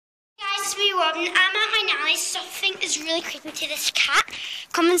Yes, we wouldn't. And my nanny something is really creepy to this cat.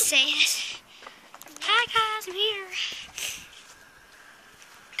 Come and see it. Hi guys, I'm here.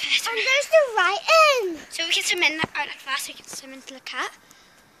 Okay, so and there's the writing. So we can swim in out like that, so we can swim into the cat.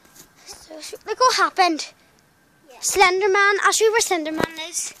 So look what happened. Yeah. Slenderman, I'll show you where Slenderman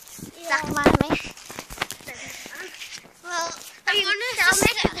is. Yeah. Back behind me. Well, I'm gonna just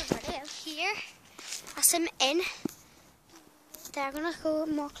video here. I'll swim in. They're gonna go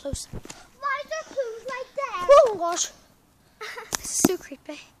more close. Why is there clues like that? Oh my gosh. This is so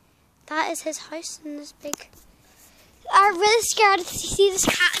creepy. That is his house and this big. I'm really scared to see this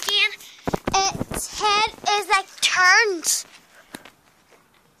cat again. Its head is like turned.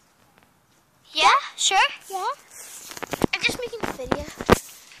 Yeah, sure. Yeah. I'm just making a video.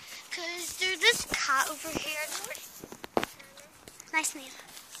 Because there's this cat over here. It's pretty nice name.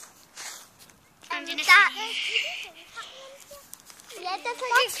 I'm doing a video. Yeah, that's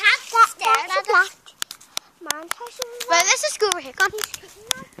like a cat stared at us. Man, Right, let's just go over here. Come on.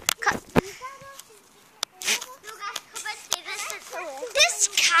 This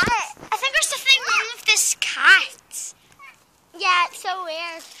cat, I think there's something wrong with this cat. Yeah, it's so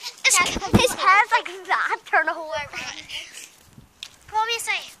weird. His head's like that, turn a whole way around. Come on,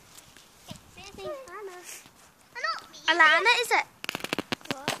 say. Alana, is it?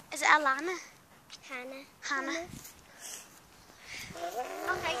 What? Is it Alana? Hannah. Hannah.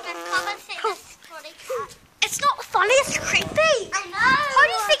 Okay, then come and see this funny cat. It's not funny, it's creepy. I know. How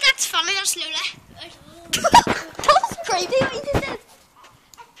do you think that's funny, though, Lula? That was creepy what you just did.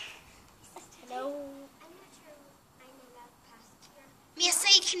 Hello.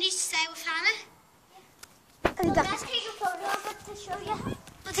 Missy, can you stay with Hannah? Let's take a photo of it to show you.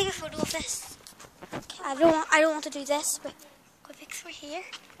 I'll take a photo of this. Okay, I don't want to do this, but go fix right here.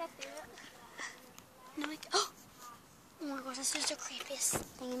 No, oh my god, this is the creepiest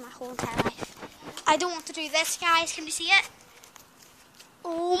thing in my whole entire life. I don't want to do this, guys. Can you see it?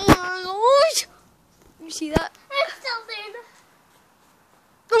 Oh my gosh! You see that? It's still there.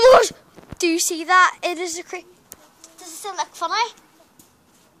 Oh my gosh! Do you see that? It is a creep. Does it still look funny?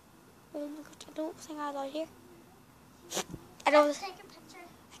 Oh my god! I don't think I'm allowed here. I don't. Take a picture.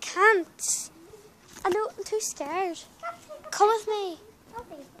 I can't. I know. I'm too scared. Come with me.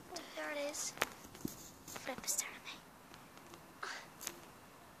 Okay. There it is. Flip is staring at me.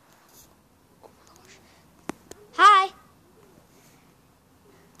 Oh my gosh. Hi.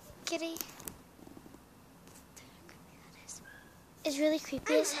 Kitty. It's really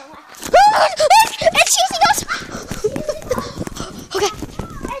creepy. It's chasing us! Okay.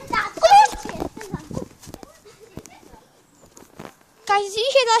 Guys, did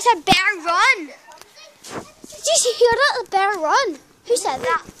you hear that? I said bear run. Did you hear that? The bear run. Who said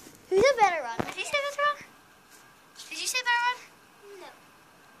that? Who said better run? Did you say better run? Did you say better run? No.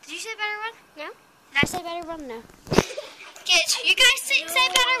 Did you say better run? No. Did I say better run? No. Good. You guys say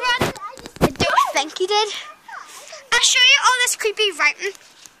better run? I don't think you did. I'll show you all this creepy writing.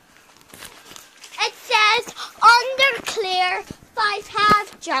 It says under clear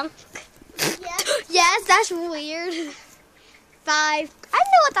 5 junk. Yeah. Yes, that's weird. 5. I don't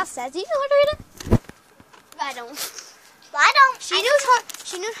know what that says. Do you know how to read it? I don't. I don't. She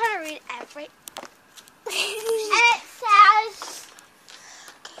knows how to read every. And it says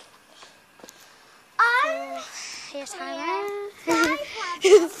Here's Hannah.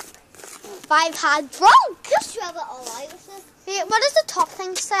 5 had drunk. Just rub it all out with it. Wait, what does the top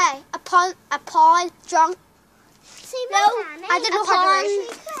thing say? Upon drunk. See, No, I didn't know how to read.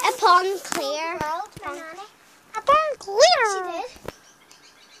 Upon clear. Upon clear. She did.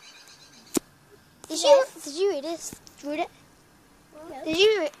 Did Yes. you read it? Read it? No. Did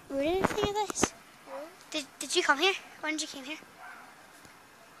you read anything of this? No. Did you come here? When did you come here?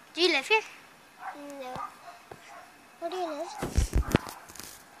 Do you live here? No. Where do you live?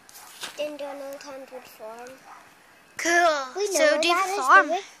 In Donald Hundred Farm. Cool. We know So where do you that have a is, farm?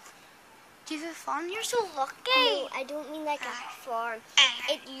 do we? Do you have a farm? You're so lucky. No, I don't mean like a farm.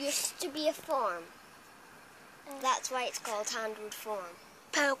 It used to be a farm. That's why it's called Handwood Farm.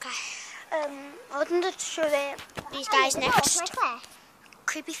 Okay. I wanted to show these guys next.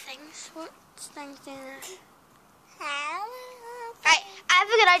 Creepy things. What's things doing there? Right, I have a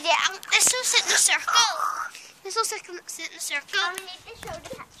good idea. This will sit in a circle. This will sit in a circle. We need to show the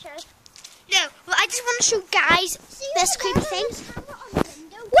pictures. No, well, I just want to show guys this creepy thing.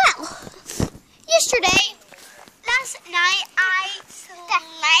 Well, yesterday, last night, I slept.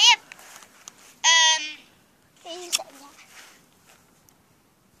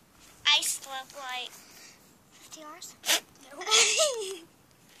 I slept like 50 hours. No.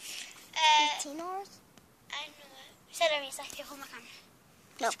 18 hours? I don't know. You said I mean, like, hold my camera.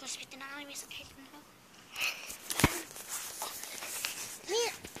 No. Let's go speak to Nanny.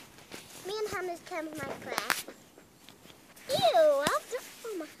 Me and Hannah's come to my class.